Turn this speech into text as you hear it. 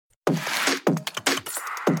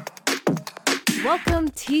Welcome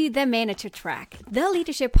to the Manager Track, the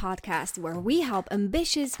leadership podcast where we help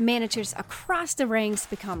ambitious managers across the ranks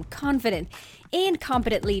become confident and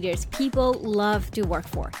competent leaders people love to work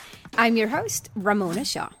for. I'm your host, Ramona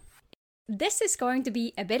Shaw. This is going to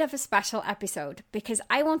be a bit of a special episode because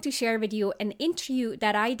I want to share with you an interview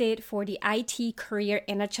that I did for the IT Career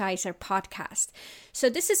Energizer podcast. So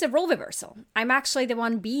this is a role reversal. I'm actually the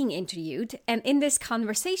one being interviewed, and in this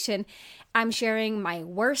conversation, I'm sharing my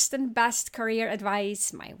worst and best career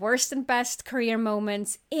advice, my worst and best career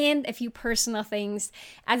moments, and a few personal things,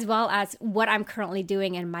 as well as what I'm currently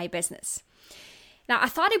doing in my business. Now, I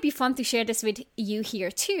thought it'd be fun to share this with you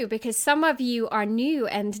here too, because some of you are new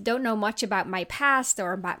and don't know much about my past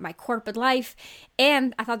or about my corporate life.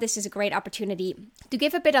 And I thought this is a great opportunity to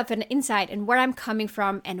give a bit of an insight in where I'm coming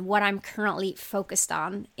from and what I'm currently focused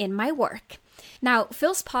on in my work. Now,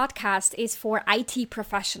 Phil's podcast is for IT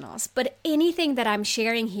professionals, but anything that I'm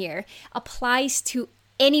sharing here applies to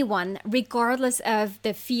anyone, regardless of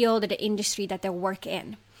the field or the industry that they work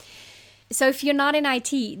in. So if you're not in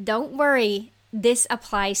IT, don't worry. This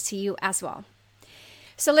applies to you as well.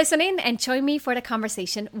 So listen in and join me for the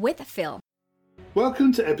conversation with Phil.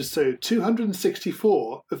 Welcome to episode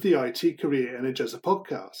 264 of the IT Career Energizer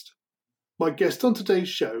podcast. My guest on today's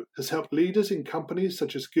show has helped leaders in companies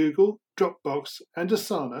such as Google, Dropbox, and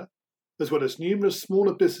Asana, as well as numerous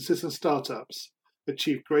smaller businesses and startups,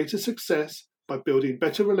 achieve greater success by building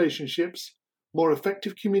better relationships, more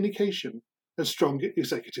effective communication, and stronger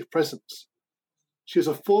executive presence. She is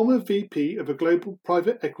a former VP of a global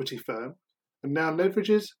private equity firm and now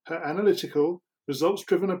leverages her analytical,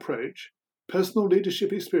 results-driven approach, personal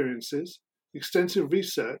leadership experiences, extensive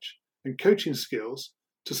research, and coaching skills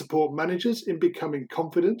to support managers in becoming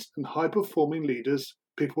confident and high-performing leaders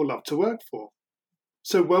people love to work for.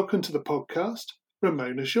 So welcome to the podcast,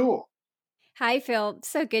 Ramona Shaw. Hi, Phil.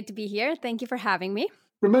 So good to be here. Thank you for having me.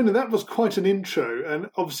 Ramona, that was quite an intro. And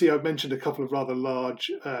obviously I've mentioned a couple of rather large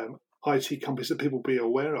IT companies that people will be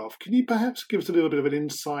aware of. Can you perhaps give us a little bit of an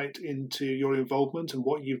insight into your involvement and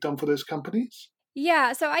what you've done for those companies?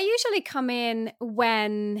 Yeah, so I usually come in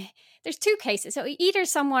when there's two cases. So either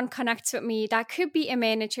someone connects with me, that could be a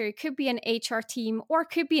manager, it could be an HR team, or it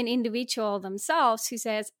could be an individual themselves who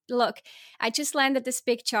says, look, I just landed this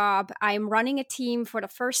big job. I'm running a team for the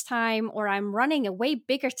first time, or I'm running a way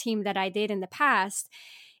bigger team than I did in the past.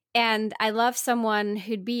 And I love someone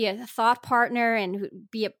who'd be a thought partner and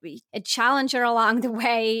who'd be a challenger along the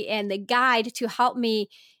way and the guide to help me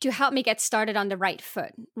get started on the right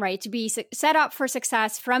foot, right? To be set up for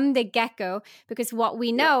success from the get-go, because what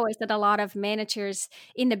we know is that a lot of managers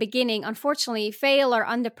in the beginning, unfortunately, fail or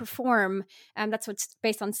underperform. That's what's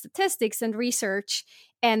based on statistics and research.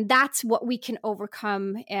 And that's what we can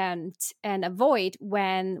overcome and avoid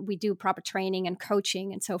when we do proper training and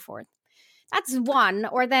coaching and so forth. That's one.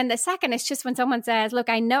 Or then the second is just when someone says, look,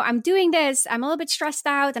 I know I'm doing this. I'm a little bit stressed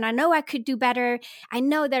out and I know I could do better. I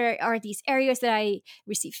know there are these areas that I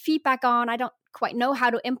receive feedback on. I don't quite know how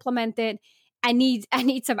to implement it. I need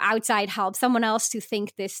some outside help, someone else to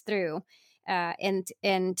think this through and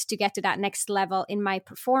to get to that next level in my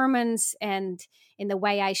performance and in the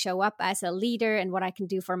way I show up as a leader and what I can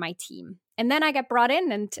do for my team. And then I get brought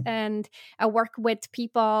in and I work with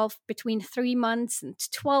people between 3 months and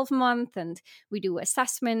 12 months, and we do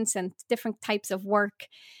assessments and different types of work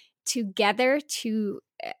together to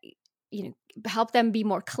help them be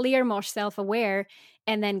more clear, more self-aware,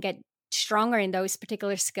 and then get stronger in those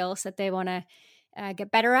particular skills that they want to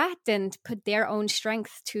get better at and put their own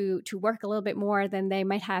strength to work a little bit more than they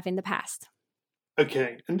might have in the past.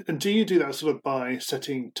 Okay. And do you do that sort of by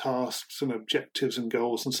setting tasks and objectives and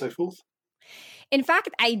goals and so forth? In fact,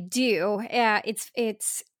 I do. It's.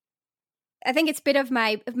 I think it's a bit of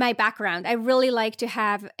my background. I really like to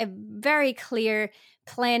have a very clear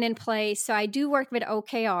plan in place. So I do work with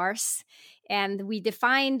OKRs, and we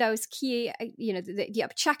define those key, the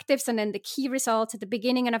objectives and then the key results at the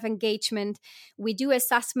beginning of engagement. We do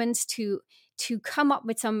assessments to come up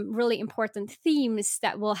with some really important themes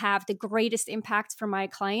that will have the greatest impact for my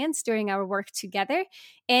clients during our work together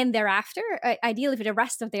and thereafter, ideally for the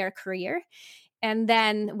rest of their career. And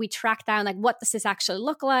then we track down, like, what does this actually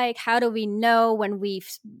look like? How do we know when we've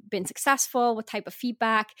been successful? What type of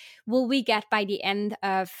feedback will we get by the end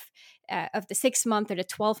of the 6 month or the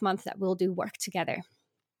 12 month that we'll do work together?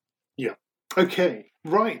 Yeah. Okay.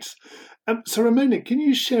 Right. So Ramona, can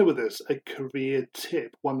you share with us a career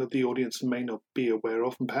tip, one that the audience may not be aware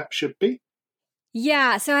of and perhaps should be?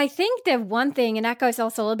 Yeah, so I think the one thing, and that goes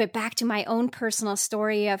also a little bit back to my own personal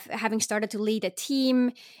story of having started to lead a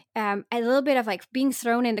team, a little bit of like being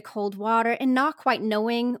thrown into cold water and not quite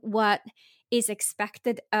knowing what is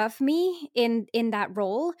expected of me in that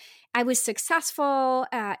role. I was successful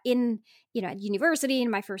in at university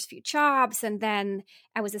in my first few jobs, and then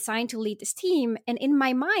I was assigned to lead this team. And in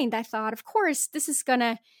my mind, I thought, of course, this is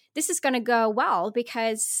gonna go well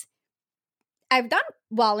because I've done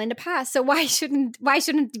well in the past. So why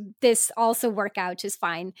shouldn't this also work out just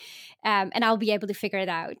fine? And I'll be able to figure it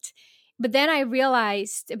out. But then I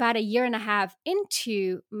realized about a year and a half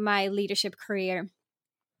into my leadership career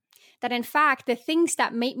that in fact, the things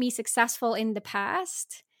that made me successful in the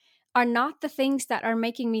past are not the things that are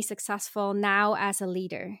making me successful now as a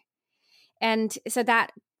leader. And so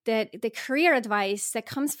that the career advice that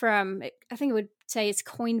comes from, I think I would say it's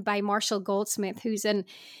coined by Marshall Goldsmith, who's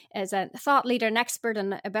as a thought leader, an expert,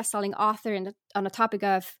 and a best-selling author on the topic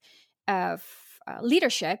of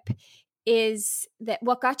leadership, is that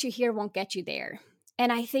what got you here won't get you there.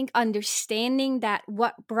 And I think understanding that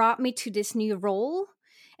what brought me to this new role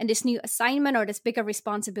and this new assignment or this bigger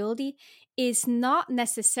responsibility is not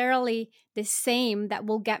necessarily the same that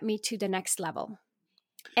will get me to the next level.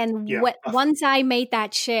 And once I made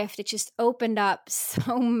that shift, it just opened up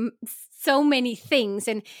so many things,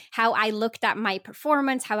 and how I looked at my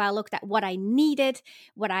performance, how I looked at what I needed,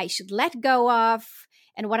 what I should let go of,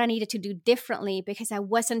 and what I needed to do differently, because I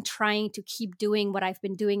wasn't trying to keep doing what I've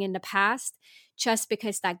been doing in the past just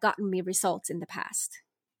because that gotten me results in the past.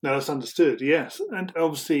 No, that's understood. Yes, and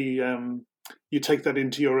obviously you take that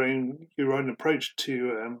into your own approach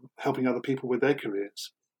to helping other people with their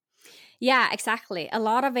careers. Yeah, exactly. A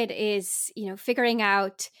lot of it is, figuring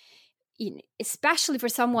out, especially for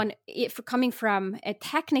someone for coming from a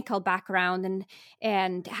technical background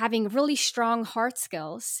and having really strong hard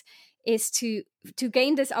skills, is to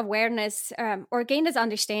gain this awareness or gain this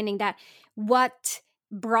understanding that what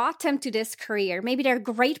brought them to this career, maybe they're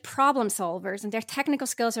great problem solvers and their technical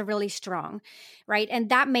skills are really strong, right? And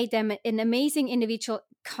that made them an amazing individual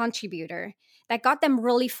contributor that got them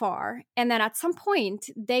really far. And then at some point,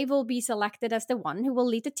 they will be selected as the one who will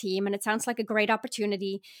lead the team. And it sounds like a great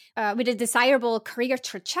opportunity with a desirable career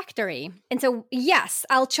trajectory. And so, yes,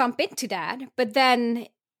 I'll jump into that. But then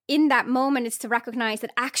in that moment, it's to recognize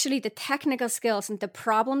that actually the technical skills and the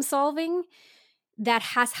problem solving that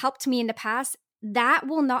has helped me in the past, that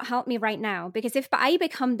will not help me right now. Because if I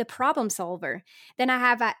become the problem solver, then I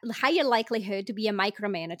have a higher likelihood to be a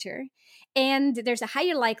micromanager. And there's a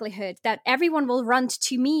higher likelihood that everyone will run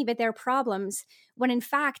to me with their problems, when in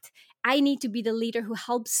fact, I need to be the leader who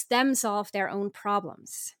helps them solve their own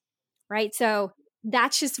problems, right? So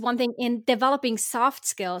that's just one thing in developing soft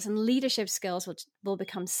skills, and leadership skills, which will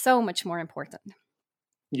become so much more important.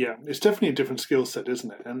 Yeah, it's definitely a different skill set,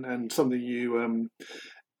 isn't it? And something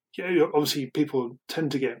obviously people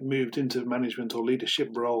tend to get moved into management or leadership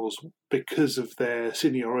roles because of their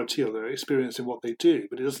seniority or their experience in what they do,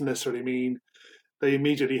 but it doesn't necessarily mean they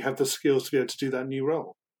immediately have the skills to be able to do that new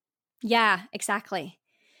role. Yeah, exactly.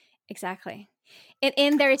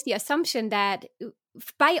 And there is the assumption that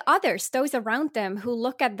by others, those around them who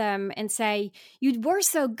look at them and say, you were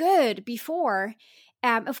so good before,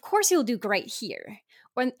 of course you'll do great here.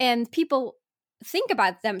 And people think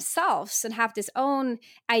about themselves and have this own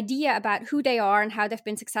idea about who they are and how they've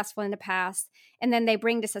been successful in the past. And then they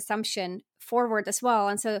bring this assumption forward as well.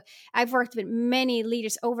 And so I've worked with many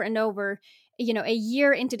leaders over and over, a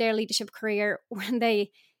year into their leadership career, when they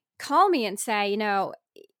call me and say,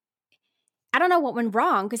 I don't know what went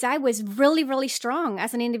wrong, because I was really, really strong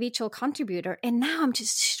as an individual contributor, and now I'm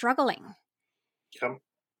just struggling. Yeah.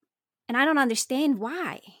 And I don't understand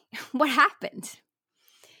why. What happened?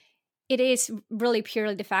 It is really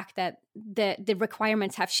purely the fact that the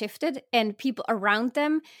requirements have shifted, and people around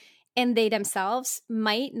them and they themselves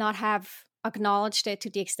might not have acknowledged it to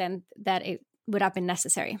the extent that it would have been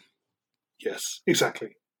necessary. Yes,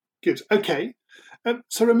 exactly. Good. Okay.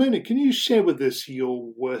 So, Ramona, can you share with us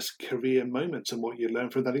your worst career moments and what you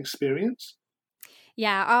learned from that experience?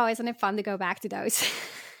 Yeah. Oh, isn't it fun to go back to those?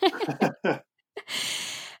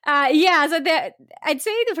 So I'd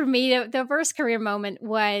say that for me, the worst career moment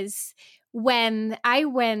was when I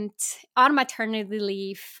went on maternity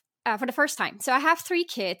leave for the first time. So I have 3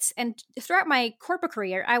 kids, and throughout my corporate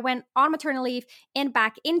career, I went on maternity leave and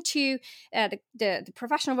back into the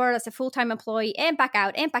professional world as a full-time employee, and back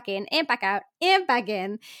out, and back in, and back out, and back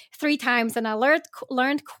in 3 times. And I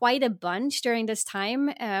learned quite a bunch during this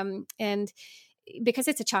time. And because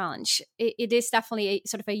it's a challenge, it is definitely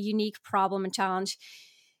sort of a unique problem and challenge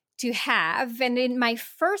to have. And in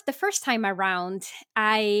the first time around,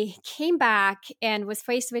 I came back and was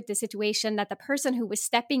faced with the situation that the person who was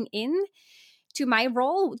stepping in to my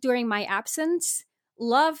role during my absence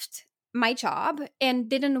loved my job and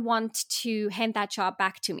didn't want to hand that job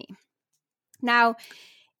back to me. Now,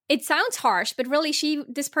 it sounds harsh, but really,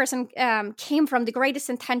 this person came from the greatest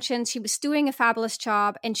intentions. She was doing a fabulous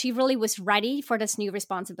job, and she really was ready for this new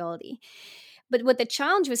responsibility. But what the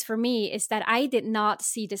challenge was for me is that I did not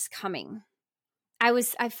see this coming.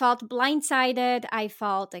 I felt blindsided. I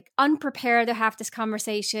felt like unprepared to have this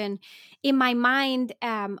conversation in my mind,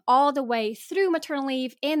 all the way through maternal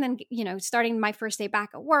leave, and then, starting my first day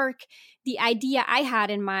back at work. The idea I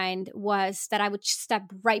had in mind was that I would step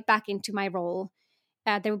right back into my role.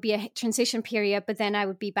 There would be a transition period, but then I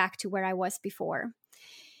would be back to where I was before.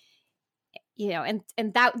 And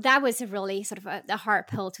that was a really sort of a hard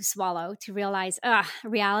pill to swallow, to realize,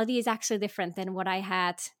 reality is actually different than what I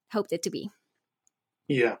had hoped it to be.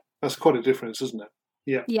 Yeah, that's quite a difference, isn't it?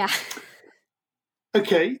 Yeah. Yeah.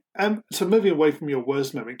 Okay, so moving away from your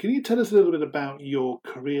worst moment, can you tell us a little bit about your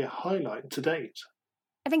career highlight to date?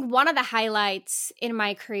 I think one of the highlights in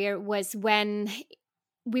my career was when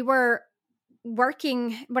I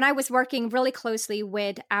was working really closely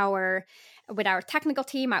with our technical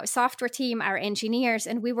team, our software team, our engineers,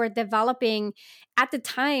 and we were developing, at the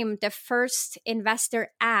time, the first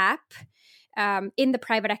investor app in the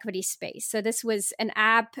private equity space. So this was an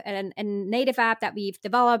app, a native app that we've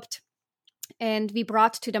developed and we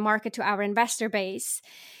brought to the market to our investor base.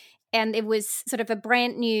 And it was sort of a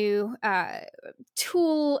brand new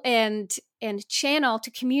tool and channel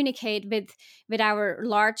to communicate with our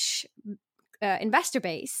large investor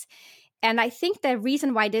base. And I think the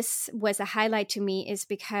reason why this was a highlight to me is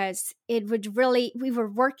because we were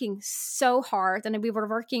working so hard, and we were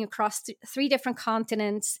working across three different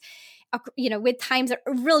continents, with times of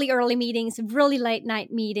really early meetings, really late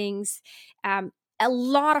night meetings. A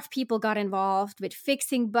lot of people got involved with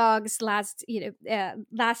fixing bugs last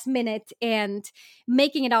minute and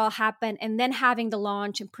making it all happen, and then having the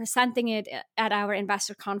launch and presenting it at our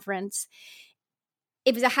investor conference.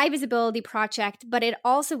 It was a high visibility project, but it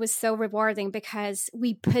also was so rewarding because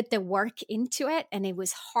we put the work into it, and it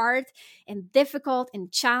was hard and difficult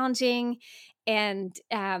and challenging, and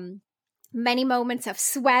many moments of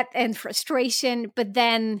sweat and frustration, but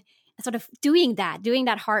then sort of doing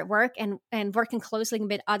that hard work and working closely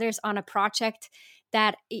with others on a project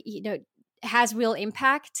that, has real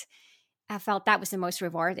impact. I felt that was the most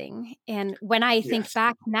rewarding. And when I think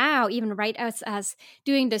back now, even right as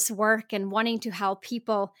doing this work and wanting to help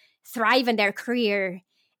people thrive in their career,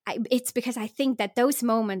 it's because I think that those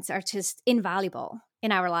moments are just invaluable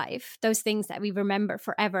in our life. Those things that we remember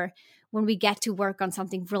forever when we get to work on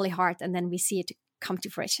something really hard and then we see it come to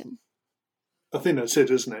fruition. I think that's it,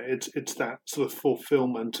 isn't it? It's that sort of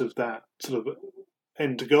fulfillment of that sort of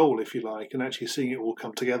end goal, if you like, and actually seeing it all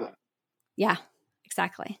come together. Yeah,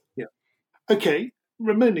 exactly. Yeah. Okay,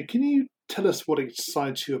 Ramona, can you tell us what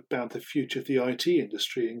excites you about the future of the IT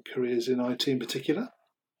industry and careers in IT in particular?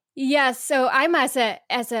 Yeah, so I'm as I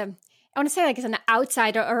want to say, like, as an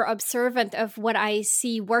outsider or observant of what I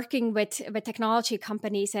see working with technology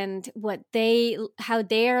companies and how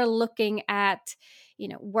they're looking at,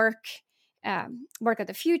 work of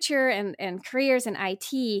the future and careers in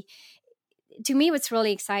IT. To me, what's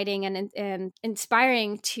really exciting and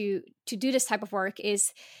inspiring to do this type of work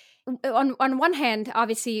is, on one hand,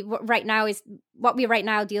 obviously, what we right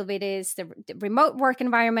now deal with is the remote work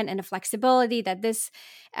environment and the flexibility that this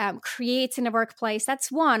creates in the workplace.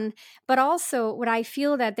 That's one. But also, what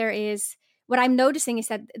I'm noticing is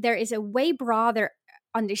that there is a way broader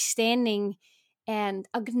understanding and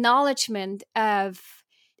acknowledgement of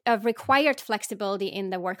required flexibility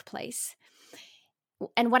in the workplace.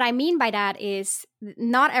 And what I mean by that is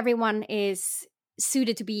not everyone is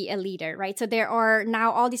suited to be a leader, right? So there are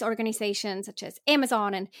now all these organizations such as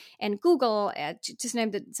Amazon and Google, just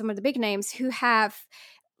name some of the big names, who have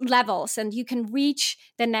levels, and you can reach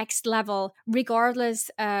the next level regardless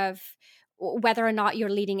of whether or not you're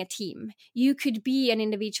leading a team. You could be an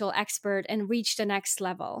individual expert and reach the next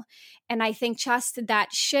level. And I think just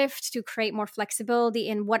that shift to create more flexibility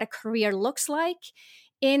in what a career looks like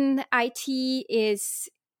in IT is,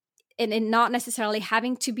 and not necessarily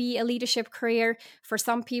having to be a leadership career for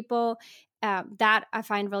some people, that I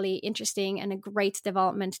find really interesting and a great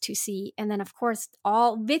development to see. And then, of course,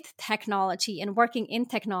 all with technology and working in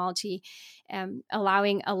technology,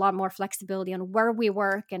 allowing a lot more flexibility on where we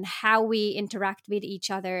work and how we interact with each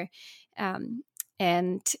other,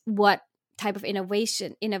 and what type of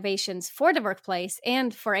innovations for the workplace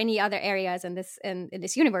and for any other areas in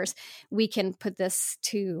this universe we can put this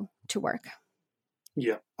to work.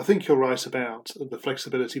 Yeah, I think you're right about the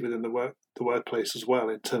flexibility within the workplace as well,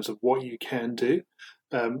 in terms of what you can do.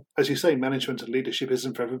 As you say, management and leadership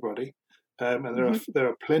isn't for everybody, and there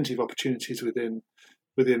are plenty of opportunities within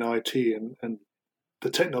IT and the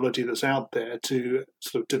technology that's out there to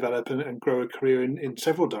sort of develop and grow a career in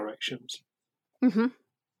several directions. Mm-hmm.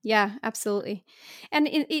 Yeah, absolutely. And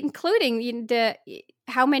including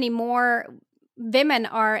how many more women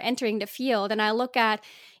are entering the field. And I look at,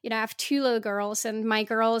 I have two little girls, and my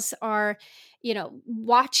girls are,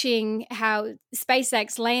 watching how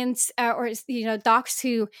SpaceX lands docks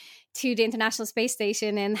to the International Space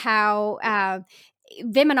Station, and how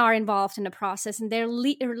women are involved in the process, and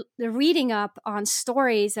they're reading up on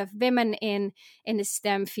stories of women in the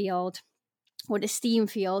STEM field or the STEAM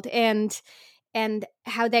field, and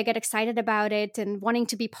how they get excited about it and wanting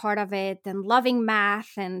to be part of it and loving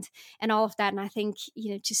math and all of that. And I think,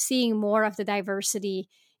 just seeing more of the diversity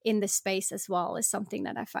in the space as well is something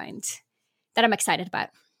that I find that I'm excited about.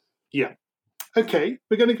 Yeah. Okay,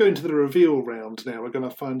 we're going to go into the reveal round now. We're going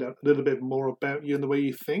to find out a little bit more about you and the way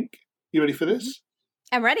you think. You ready for this?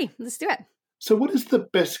 I'm ready. Let's do it. So what is the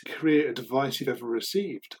best career advice you've ever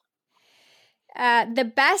received?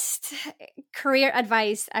 The best career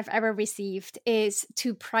advice I've ever received is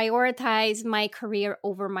to prioritize my career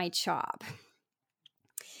over my job.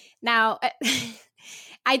 Now,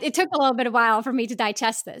 it took a little bit of a while for me to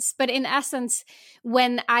digest this, but in essence,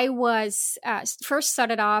 when I was first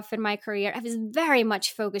started off in my career, I was very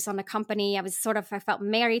much focused on the company. I felt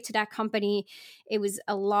married to that company. It was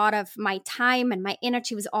a lot of my time and my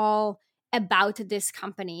energy was all about this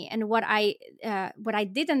company. And what I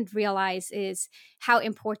didn't realize is how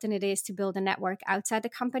important it is to build a network outside the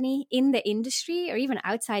company, in the industry, or even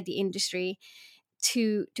outside the industry,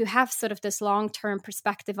 to have sort of this long-term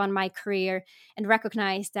perspective on my career and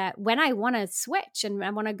recognize that when I want to switch and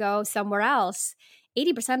I want to go somewhere else,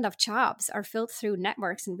 80% of jobs are filled through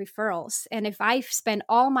networks and referrals. And if I spend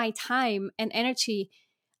all my time and energy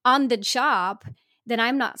on the job, then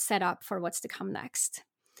I'm not set up for what's to come next.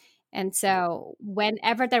 And so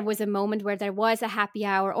whenever there was a moment where there was a happy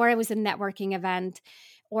hour, or it was a networking event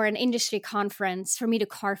or an industry conference, for me to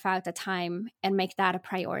carve out the time and make that a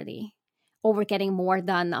priority over getting more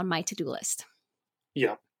done on my to-do list.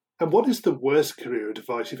 Yeah. And what is the worst career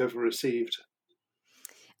advice you've ever received?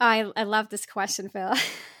 I love this question, Phil.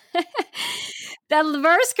 The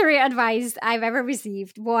worst career advice I've ever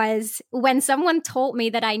received was when someone told me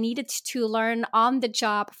that I needed to learn on the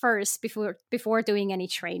job first before doing any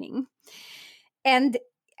training. And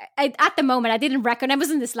at the moment, I didn't recognize, I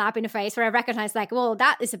wasn't the slap in the face where I recognized like, well,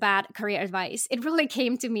 that is a bad career advice. It really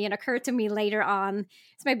came to me and occurred to me later on.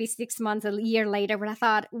 It's maybe 6 months, a year later, when I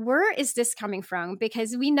thought, where is this coming from?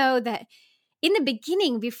 Because we know that in the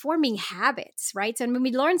beginning, we're forming habits, right? So when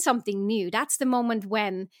we learn something new, that's the moment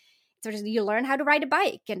when you learn how to ride a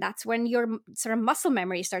bike, and that's when your sort of muscle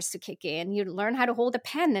memory starts to kick in. You learn how to hold a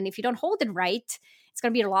pen, and if you don't hold it right, it's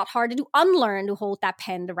going to be a lot harder to unlearn to hold that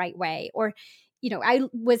pen the right way. Or, I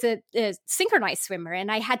was a synchronized swimmer,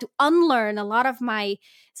 and I had to unlearn a lot of my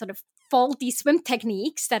sort of faulty swim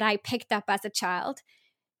techniques that I picked up as a child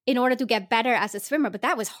in order to get better as a swimmer. But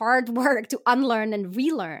that was hard work to unlearn and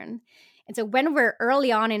relearn. And so when we're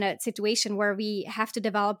early on in a situation where we have to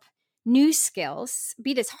develop new skills,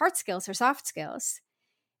 be this hard skills or soft skills,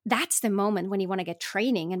 that's the moment when you want to get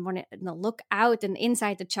training and want to look out and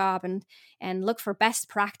inside the job and look for best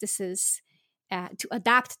practices to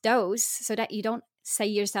adapt those, so that you don't say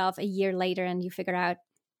yourself a year later and you figure out,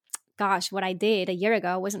 gosh, what I did a year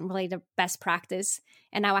ago wasn't really the best practice,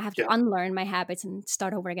 and now I have to unlearn my habits and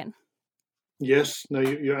start over again. Yes, no,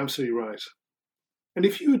 you're absolutely right. And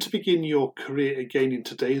if you were to begin your career again in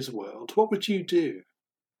today's world, what would you do?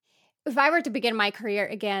 If I were to begin my career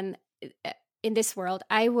again in this world,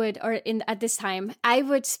 at this time, I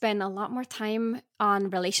would spend a lot more time on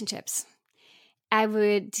relationships. I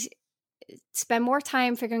would spend more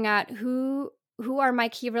time figuring out who are my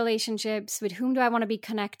key relationships, with whom do I want to be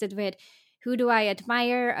connected with, who do I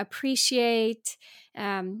admire, appreciate,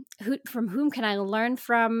 from whom can I learn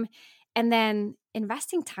from, and then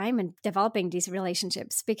investing time in developing these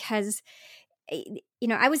relationships. Because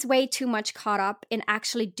I was way too much caught up in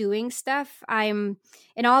actually doing stuff. I'm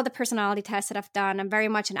in all the personality tests that I've done, I'm very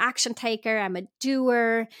much an action taker. I'm a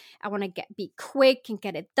doer. I want to be quick and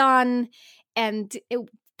get it done. And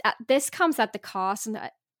this comes at the cost. And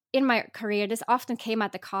in my career, this often came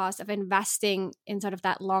at the cost of investing in sort of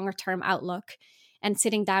that longer term outlook and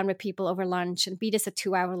sitting down with people over lunch, and be this a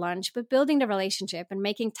 2-hour lunch, but building the relationship and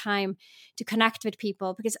making time to connect with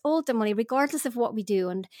people. Because ultimately, regardless of what we do,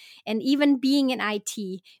 and even being in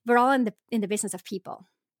IT, we're all in the business of people.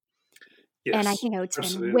 Yes, and I think I would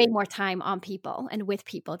spend way more time on people and with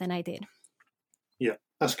people than I did. Yeah,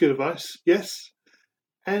 that's good advice. Yes.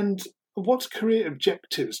 And what career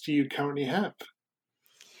objectives do you currently have?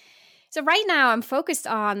 So right now I'm focused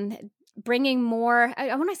on bringing more,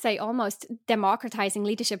 I want to say almost democratizing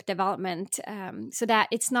leadership development, so that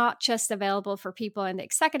it's not just available for people in the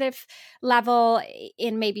executive level,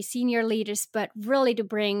 in maybe senior leaders, but really to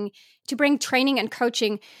bring training and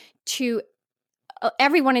coaching to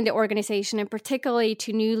everyone in the organization, and particularly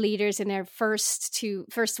to new leaders in their first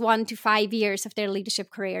 1 to 5 years of their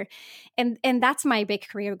leadership career. And that's my big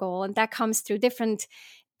career goal. And that comes through different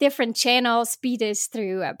channels, be this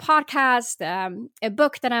through a podcast, a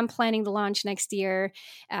book that I'm planning to launch next year,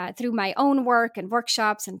 through my own work and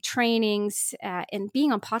workshops and trainings, and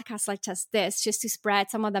being on podcasts like just this, just to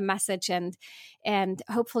spread some of the message and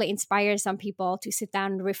hopefully inspire some people to sit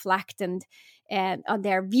down and reflect and on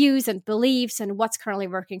their views and beliefs and what's currently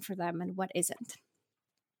working for them and what isn't.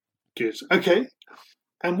 Good. Okay.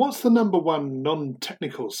 And what's the number one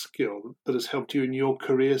non-technical skill that has helped you in your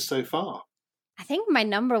career so far? I think my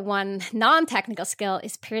number one non-technical skill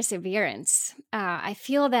is perseverance. I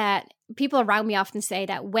feel that people around me often say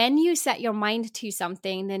that when you set your mind to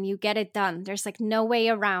something, then you get it done. There's like no way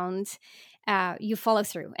around. You follow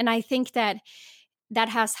through. And I think that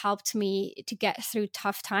has helped me to get through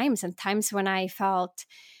tough times, and times when I felt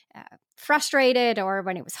frustrated, or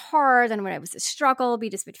when it was hard, and when it was a struggle, be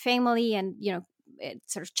this with family and,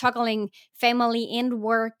 sort of juggling family and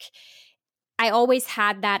work. I always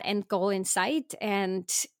had that end goal in sight, and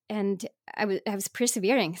I was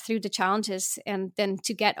persevering through the challenges, and then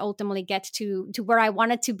to ultimately get to where I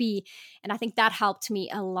wanted to be. And I think that helped me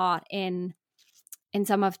a lot in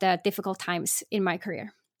some of the difficult times in my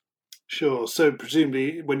career. Sure. So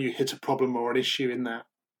presumably when you hit a problem or an issue in that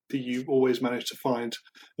you always manage to find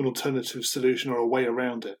an alternative solution or a way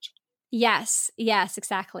around it. Yes,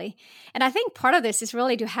 exactly. And I think part of this is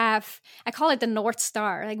really to have, I call it the North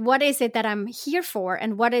Star. Like, what is it that I'm here for?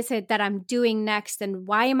 And what is it that I'm doing next? And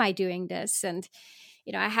why am I doing this? And,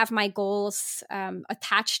 I have my goals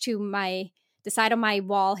attached to the side of my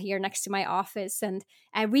wall here next to my office. And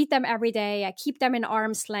I read them every day. I keep them in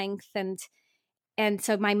arm's length. And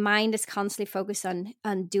so my mind is constantly focused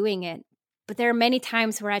on doing it. But there are many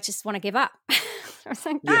times where I just want to give up. I was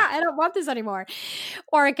like, I don't want this anymore.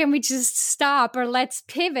 Or can we just stop, or let's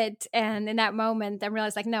pivot? And in that moment, I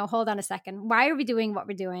realized, like, no, hold on a second. Why are we doing what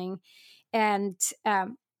we're doing? And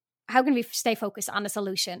how can we stay focused on the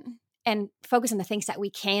solution and focus on the things that we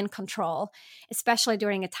can control, especially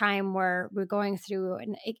during a time where we're going through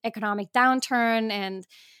an economic downturn and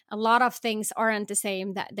a lot of things aren't the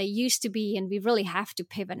same that they used to be, and we really have to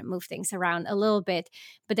pivot and move things around a little bit,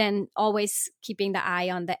 but then always keeping the eye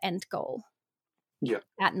on the end goal. Yeah.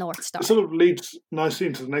 At North Star. It sort of leads nicely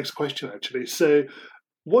into the next question, actually. So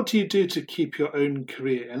what do you do to keep your own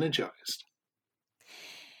career energized?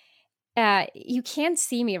 You can't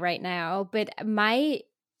see me right now, but my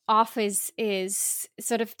office is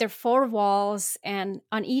sort of, there are 4 walls, and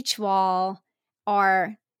on each wall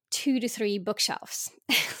are 2 to 3 bookshelves.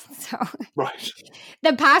 So right.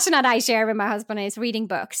 The passion that I share with my husband is reading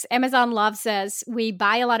books. Amazon loves us. We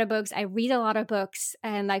buy a lot of books. I read a lot of books,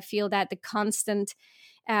 and I feel that the constant,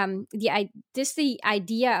 the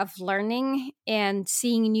idea of learning and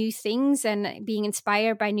seeing new things and being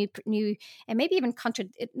inspired by new, and maybe even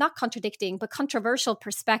not contradicting, but controversial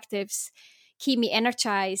perspectives keep me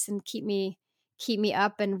energized and keep me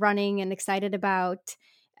up and running and excited about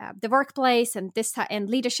the workplace and and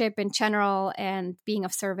leadership in general, and being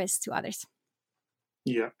of service to others.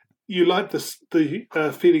 Yeah. You like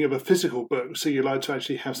the feeling of a physical book, so you like to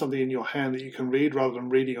actually have something in your hand that you can read rather than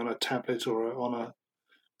reading on a tablet or on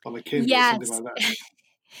a Kindle. Yes. Or something like that.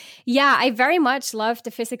 Yeah, I very much love the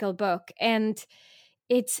physical book. And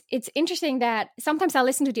it's interesting that sometimes I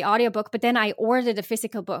listen to the audiobook, but then I order the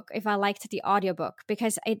physical book if I liked the audiobook,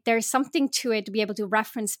 because there's something to it to be able to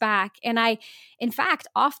reference back. And I, in fact,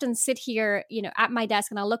 often sit here, at my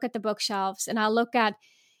desk, and I look at the bookshelves, and I look at,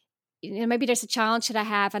 maybe there's a challenge that I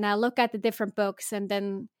have, and I look at the different books and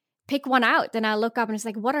then pick one out. Then I look up and it's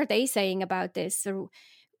like, what are they saying about this? Or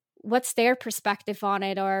what's their perspective on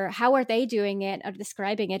it? Or how are they doing it or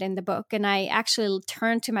describing it in the book? And I actually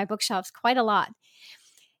turn to my bookshelves quite a lot.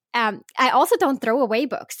 I also don't throw away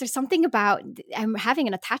books. There's something about I'm having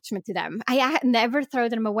an attachment to them. I never throw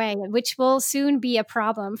them away, which will soon be a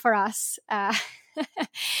problem for us.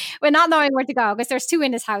 We're not knowing where to go, because there's 2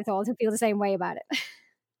 in this household who feel the same way about it.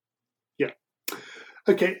 Yeah.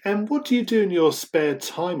 Okay. And what do you do in your spare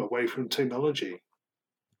time away from technology?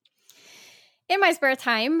 In my spare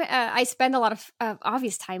time, I spend a lot of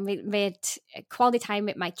obvious time with quality time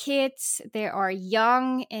with my kids. They are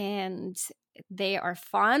young and they are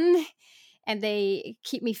fun, and they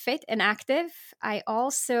keep me fit and active. I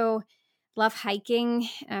also love hiking.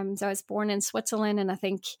 So I was born in Switzerland, and I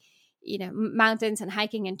think, mountains and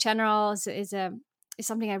hiking in general is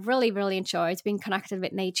something I really, really enjoy. It's being connected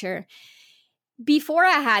with nature. Before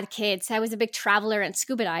I had kids, I was a big traveler and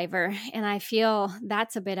scuba diver, and I feel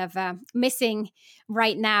that's a bit of missing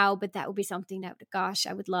right now, but that would be something that, gosh,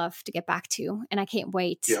 I would love to get back to, and I can't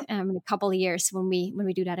wait in a couple of years when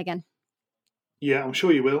we do that again. Yeah, I'm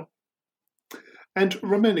sure you will. And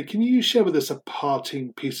Ramona, can you share with us a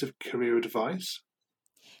parting piece of career advice?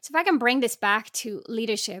 So if I can bring this back to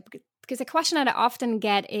leadership, because the question that I often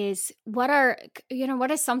get is, what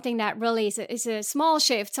is something that really is a small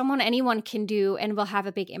shift anyone can do and will have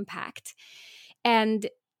a big impact? And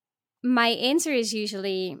my answer is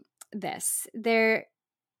usually this.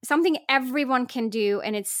 Something everyone can do,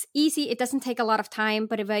 and it's easy. It doesn't take a lot of time,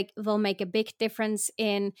 but it will make a big difference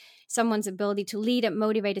in someone's ability to lead and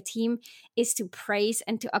motivate a team, is to praise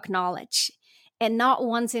and to acknowledge. And not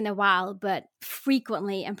once in a while, but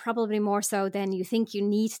frequently, and probably more so than you think you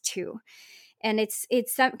need to. And it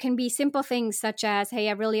can be simple things such as, hey,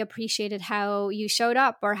 I really appreciated how you showed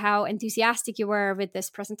up, or how enthusiastic you were with this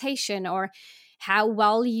presentation, or how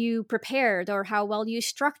well you prepared, or how well you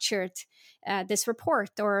structured this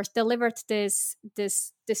report, or delivered this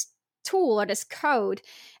tool or this code.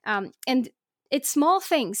 And it's small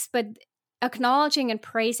things, but acknowledging and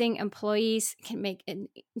praising employees can make an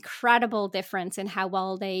incredible difference in how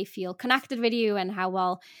well they feel connected with you and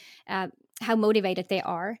how motivated they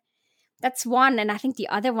are. That's one. And I think the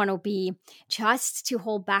other one will be just to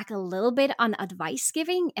hold back a little bit on advice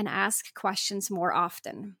giving and ask questions more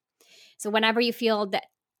often. So whenever you feel that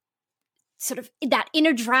sort of that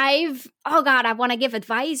inner drive, oh God, I want to give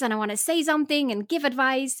advice and I want to say something and give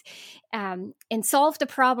advice and solve the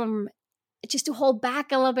problem, just to hold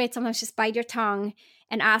back a little bit, sometimes just bite your tongue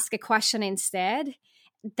and ask a question instead.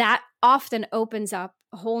 That often opens up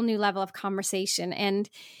a whole new level of conversation. And,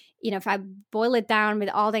 if I boil it down with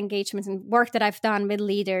all the engagements and work that I've done with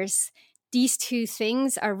leaders, these two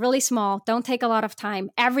things are really small, don't take a lot of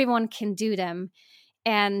time. Everyone can do them.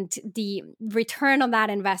 And the return on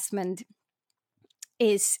that investment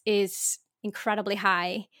is incredibly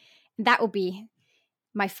high. That would be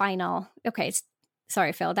my final,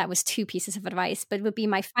 sorry, Phil, that was two pieces of advice, but it would be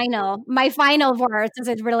my final words as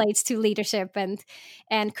it relates to leadership and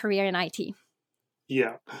career in IT.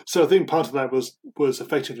 Yeah. So I think part of that was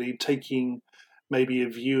effectively taking maybe a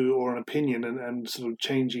view or an opinion and sort of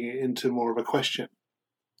changing it into more of a question.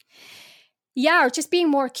 Yeah, or just being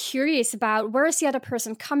more curious about where is the other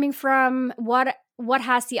person coming from, what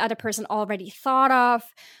has the other person already thought of.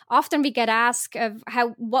 Often we get asked of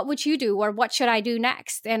what would you do, or what should I do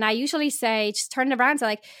next? And I usually say, just turn it around to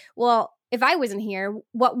like, well, if I wasn't here,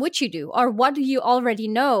 what would you do? Or what do you already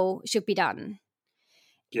know should be done?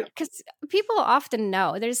 Yeah. Because people often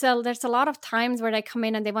know. There's a lot of times where they come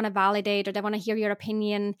in and they want to validate, or they want to hear your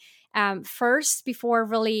opinion first before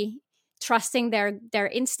really trusting their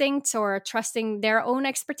instincts or trusting their own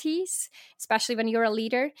expertise, especially when you're a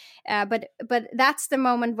leader. But that's the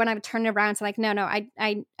moment when I would turn it around to like, no, I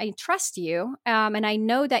trust you, and I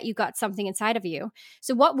know that you got something inside of you.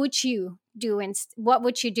 So what would you do? What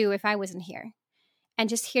would you do if I wasn't here? And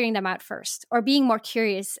just hearing them out first, or being more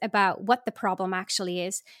curious about what the problem actually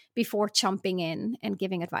is before jumping in and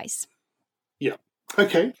giving advice. Yeah.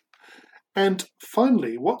 Okay. And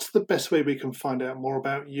finally, what's the best way we can find out more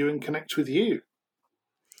about you and connect with you?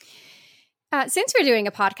 Since we're doing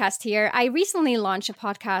a podcast here, I recently launched a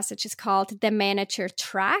podcast which is called The Manager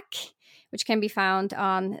Track, which can be found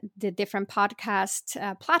on the different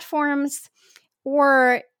podcast platforms,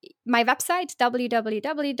 or my website,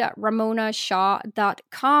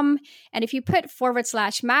 www.ramonashaw.com. And if you put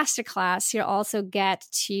 /masterclass, you'll also get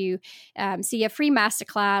to see a free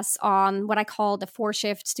masterclass on what I call the 4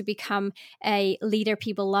 shifts to become a leader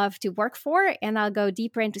people love to work for. And I'll go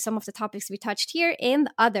deeper into some of the topics we touched here and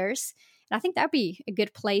others. And I think that'd be a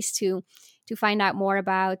good place to find out more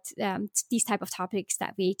about these type of topics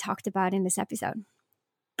that we talked about in this episode.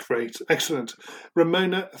 Great. Excellent.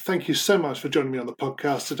 Ramona, thank you so much for joining me on the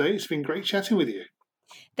podcast today. It's been great chatting with you.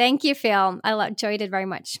 Thank you, Phil. I enjoyed it very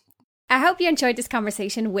much. I hope you enjoyed this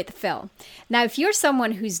conversation with Phil. Now, if you're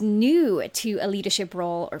someone who's new to a leadership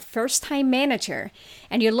role or first-time manager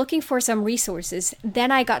and you're looking for some resources,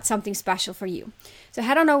 then I got something special for you. So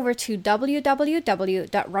head on over to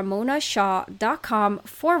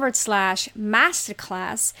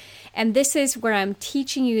www.ramonashaw.com/masterclass. And this is where I'm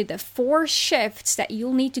teaching you the 4 shifts that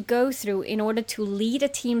you'll need to go through in order to lead a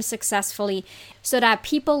team successfully so that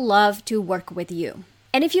people love to work with you.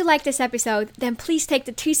 And if you like this episode, then please take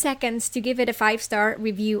the 2 seconds to give it a 5-star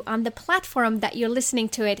review on the platform that you're listening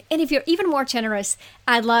to it. And if you're even more generous,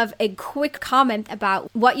 I'd love a quick comment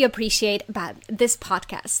about what you appreciate about this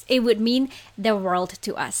podcast. It would mean the world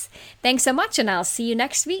to us. Thanks so much, and I'll see you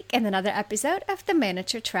next week in another episode of the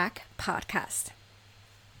Manager Track podcast.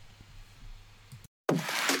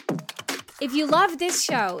 If you love this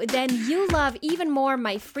show, then you love even more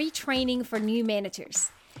my free training for new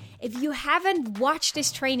managers. If you haven't watched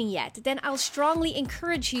this training yet, then I'll strongly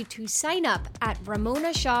encourage you to sign up at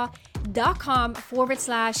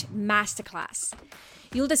ramonashaw.com/masterclass.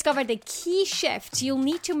 You'll discover the key shifts you'll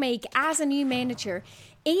need to make as a new manager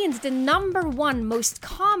and the number one most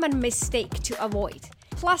common mistake to avoid.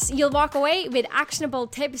 Plus, you'll walk away with actionable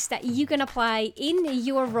tips that you can apply in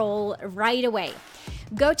your role right away.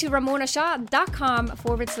 Go to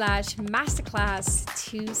ramonashaw.com/masterclass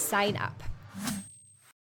to sign up.